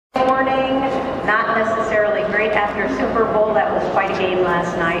morning. Not necessarily great after Super Bowl. That was quite a game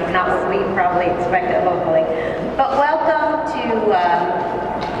last night. Not what we probably expected locally. But welcome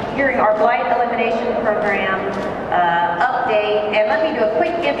to hearing our Blight Elimination Program update. And let me do a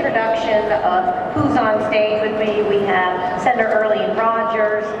quick introduction of who's on stage with me. We have Senator Earlene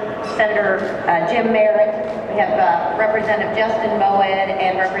Rogers, Senator Jim Merritt. We have Representative Justin Moed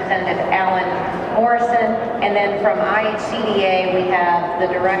and Representative Alan Morrison. And then from IHCDA, we have the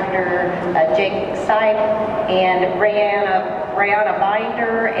Director, Jake Sype, and Brianna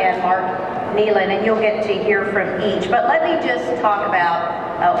Binder and Mark Nealon, and you'll get to hear from each. But let me just talk about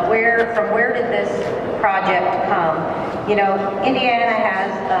from where did this project come? You know, Indiana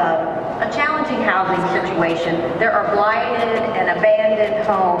has a challenging housing situation. There are blighted and abandoned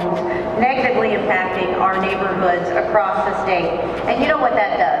homes negatively impacting our neighborhoods across the state. And you know what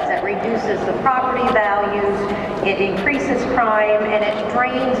that does? That reduces the property values, it increases crime, and it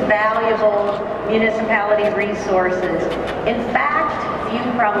drains valuable municipality resources. In fact, you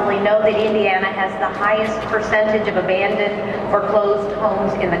probably know that Indiana has the highest percentage of abandoned foreclosed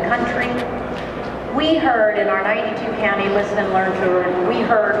homes in the country. We heard in our 92-county Listen and Learn tour, we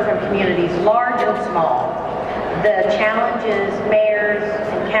heard from communities large and small the challenges mayors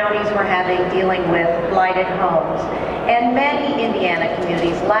and counties were having dealing with blighted homes. And many Indiana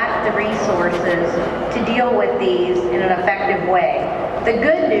communities lack the resources to deal with these in an effective way. The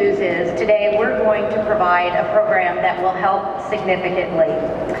good news is today we're going to provide a program that will help significantly.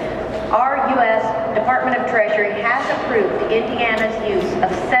 Our U.S. Department of Treasury has approved Indiana's use of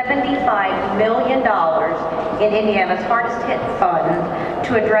 $75 million in Indiana's Hardest Hit Fund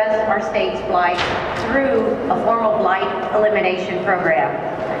to address our state's blight through a formal blight elimination program.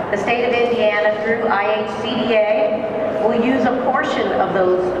 The state of Indiana, through IHCDA, will use a portion of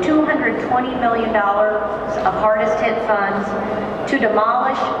those $220 million of Hardest Hit funds to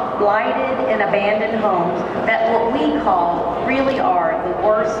demolish blighted and abandoned homes that what we call really are the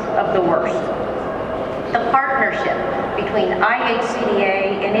worst of the worst. The partnership between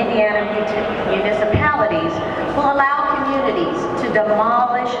IHCDA and Indiana municipalities will allow communities to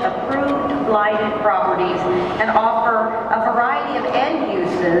demolish approved blighted properties and offer a variety of end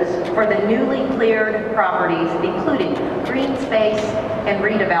uses for the newly cleared properties, including green space and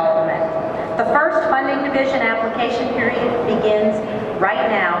redevelopment. The first funding division application period begins right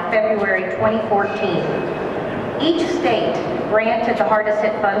now, February 2014. Each state granted the Hardest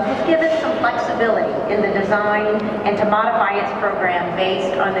Hit Funds was given some flexibility in the design and to modify its program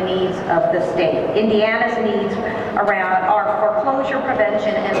based on the needs of the state. Indiana's needs around our foreclosure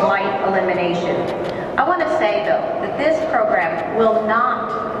prevention and blight elimination. I want to say, though, that this program will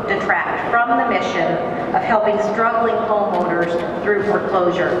not detract from the mission of helping struggling homeowners through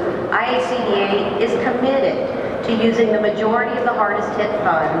foreclosure. IHCDA is committed to using the majority of the Hardest Hit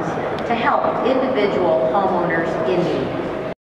funds to help individual homeowners